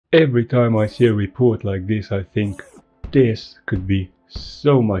Every time I see a report like this, I think this could be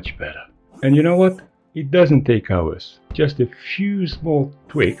so much better. And you know what? It doesn't take hours. Just a few small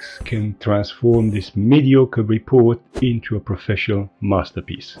tweaks can transform this mediocre report into a professional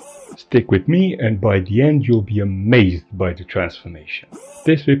masterpiece. Stick with me, and by the end you'll be amazed by the transformation.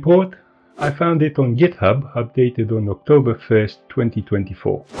 This report, I found it on GitHub, updated on October 1st,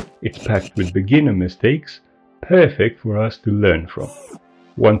 2024. It's packed with beginner mistakes, perfect for us to learn from.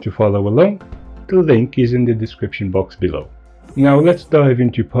 Want to follow along? The link is in the description box below. Now let's dive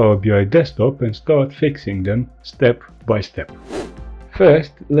into Power BI Desktop and start fixing them step by step.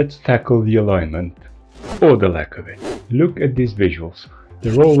 First, let's tackle the alignment, or the lack of it. Look at these visuals.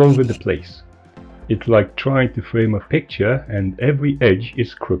 They're all over the place. It's like trying to frame a picture and every edge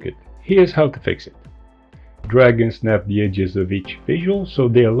is crooked. Here's how to fix it. Drag and snap the edges of each visual so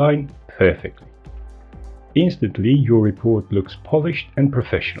they align perfectly. Instantly, your report looks polished and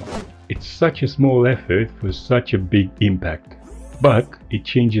professional. It's such a small effort for such a big impact. But it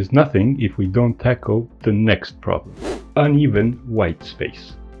changes nothing if we don't tackle the next problem: uneven white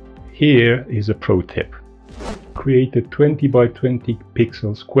space. Here is a pro tip. Create a 20 by 20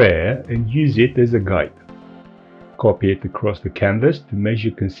 pixel square and use it as a guide. Copy it across the canvas to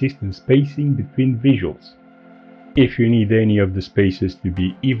measure consistent spacing between visuals. If you need any of the spaces to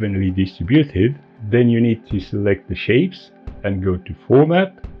be evenly distributed, then you need to select the shapes and go to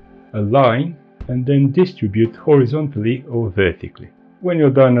Format, Align, and then distribute horizontally or vertically. When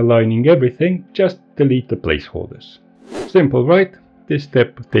you're done aligning everything, just delete the placeholders. Simple, right? This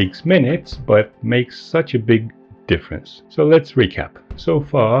step takes minutes, but makes such a big difference. So let's recap. So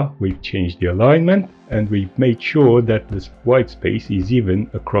far, we've changed the alignment and we've made sure that this white space is even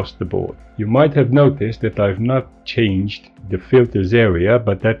across the board. You might have noticed that I've not changed the filters area,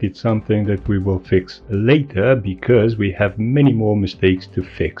 but that is something that we will fix later because we have many more mistakes to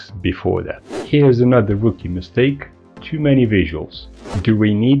fix before that. Here's another rookie mistake. Too many visuals. Do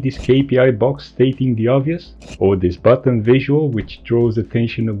we need this KPI box stating the obvious? Or this button visual which draws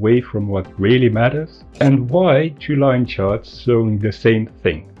attention away from what really matters? And why 2 line charts showing the same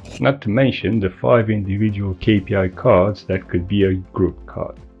thing? Not to mention the 5 individual KPI cards that could be a group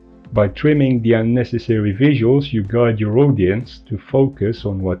card. By trimming the unnecessary visuals, you guide your audience to focus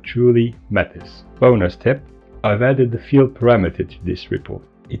on what truly matters. Bonus tip: I've added a field parameter to this report.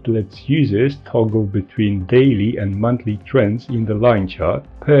 It lets users toggle between daily and monthly trends in the line chart,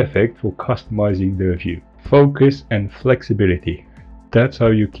 perfect for customizing their view. Focus and flexibility. That's how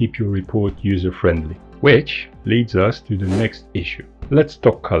you keep your report user-friendly. Which leads us to the next issue. Let's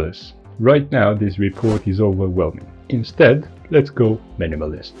talk colors. Right now this report is overwhelming. Instead, let's go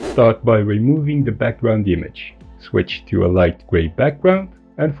minimalist. Start by removing the background image. Switch to a light gray background.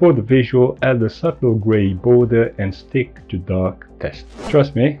 And for the visual, add a subtle grey border and stick to dark text.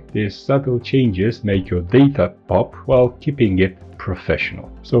 Trust me, these subtle changes make your data pop while keeping it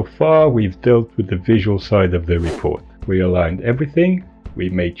professional. So far, we've dealt with the visual side of the report. We aligned everything, we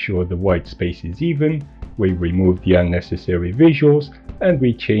made sure the white space is even, we removed the unnecessary visuals, and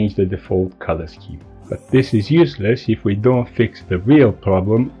we changed the default color scheme. But this is useless if we don't fix the real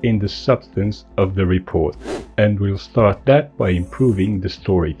problem in the substance of the report. And we'll start that by improving the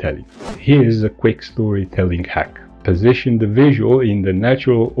storytelling. Here's a quick storytelling hack. Position the visual in the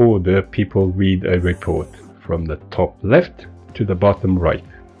natural order people read a report, from the top left to the bottom right.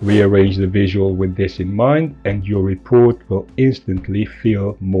 Rearrange the visual with this in mind and your report will instantly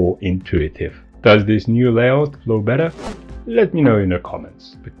feel more intuitive. Does this new layout flow better? Let me know in the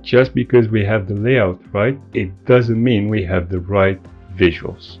comments. But just because we have the layout right, it doesn't mean we have the right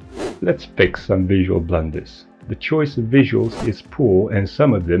visuals. Let's fix some visual blunders. The choice of visuals is poor and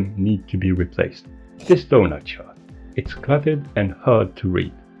some of them need to be replaced. This donut chart. It's cluttered and hard to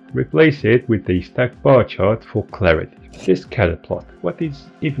read. Replace it with a stacked bar chart for clarity. This scatter plot. What is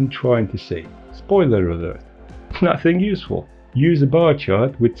even trying to say? Spoiler alert. Nothing useful. Use a bar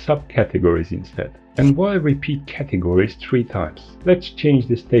chart with subcategories instead. And why repeat categories 3 times? Let's change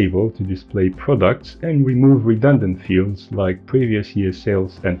this table to display products and remove redundant fields like previous year's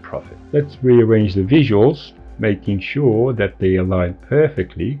sales and profit. Let's rearrange the visuals, making sure that they align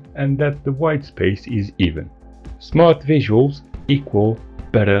perfectly and that the white space is even. Smart visuals equal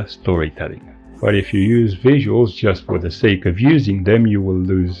better storytelling. But if you use visuals just for the sake of using them, you will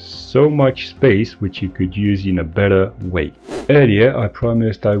lose so much space which you could use in a better way. Earlier I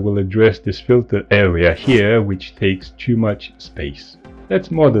promised I will address this filter area here which takes too much space.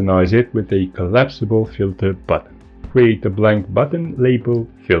 Let's modernize it with a collapsible filter button. Create a blank button labeled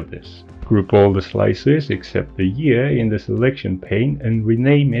Filters. Group all the slices except the year in the selection pane and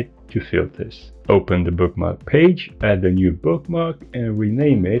rename it to Filters. Open the bookmark page, add a new bookmark and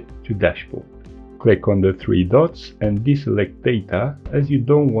rename it to Dashboard. Click on the three dots and deselect data as you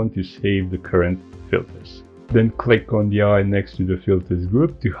don't want to save the current filters. Then click on the eye next to the filters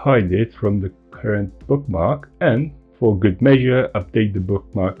group to hide it from the current bookmark and, for good measure, update the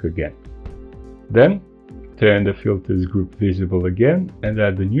bookmark again. Then turn the filters group visible again and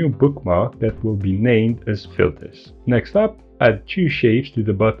add a new bookmark that will be named as filters. Next up, add two shapes to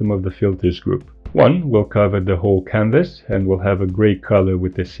the bottom of the filters group. One will cover the whole canvas and will have a gray color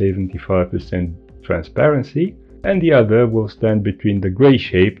with a 75% transparency, and the other will stand between the gray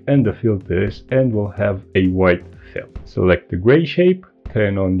shape and the filters and will have a white fill. Select the gray shape,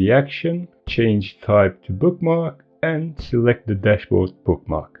 turn on the action, change type to bookmark, and select the dashboard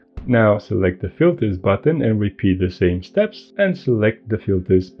bookmark. Now select the filters button and repeat the same steps and select the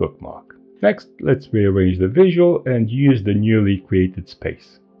filters bookmark. Next, let's rearrange the visual and use the newly created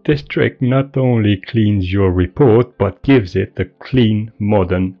space. This trick not only cleans your report but gives it a clean,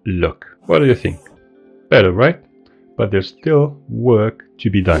 modern look. What do you think? Better, right? But there's still work to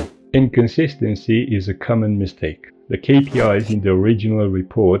be done. Inconsistency is a common mistake. The KPIs in the original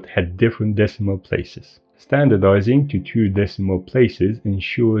report had different decimal places. Standardizing to 2 decimal places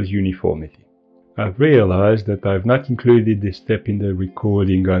ensures uniformity. I've realized that I've not included this step in the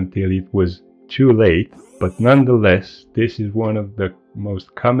recording until it was too late, but nonetheless, this is one of the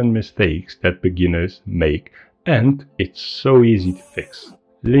most common mistakes that beginners make, and it's so easy to fix.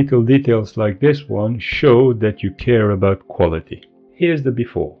 Little details like this one show that you care about quality. Here's the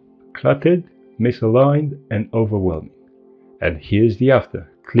before: cluttered, misaligned, and overwhelming. And here's the after: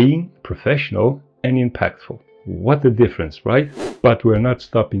 clean, professional, and impactful. What a difference, right? But we're not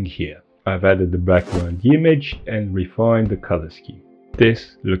stopping here. I've added the background image and refined the color scheme.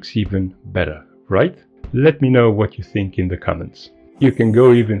 This looks even better, right? Let me know what you think in the comments. You can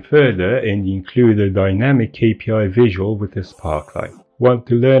go even further and include a dynamic KPI visual with a sparklight. Want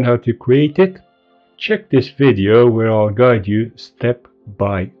to learn how to create it? Check this video where I'll guide you step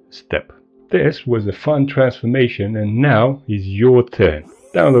by step. This was a fun transformation and now is your turn.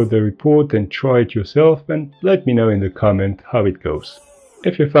 Download the report and try it yourself and let me know in the comment how it goes.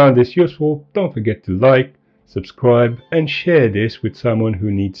 If you found this useful, don't forget to like, subscribe and share this with someone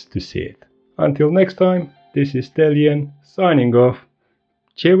who needs to see it. Until next time, this is Stellian signing off.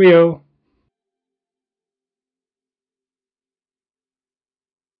 Cheerio!